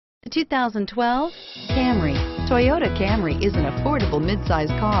The 2012 Camry. Toyota Camry is an affordable midsize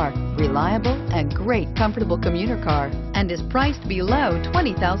car, reliable and great comfortable commuter car, and is priced below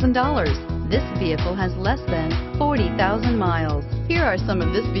 $20,000. This vehicle has less than 40,000 miles. Here are some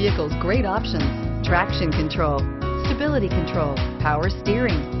of this vehicle's great options: traction control, stability control, power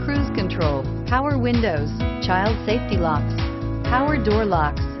steering, cruise control, power windows, child safety locks, power door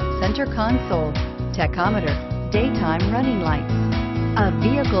locks, center console, tachometer, daytime running lights. A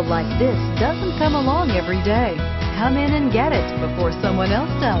vehicle like this doesn't come along every day. Come in and get it before someone else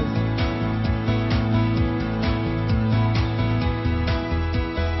does.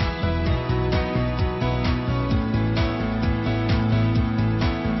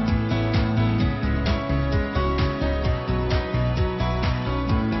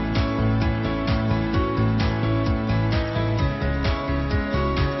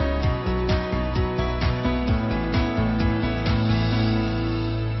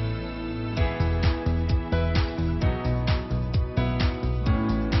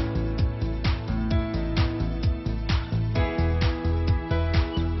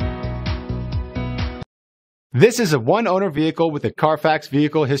 This is a one-owner vehicle with a Carfax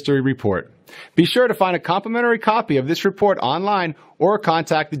Vehicle History Report. Be sure to find a complimentary copy of this report online or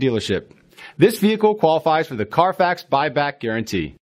contact the dealership. This vehicle qualifies for the Carfax Buyback Guarantee.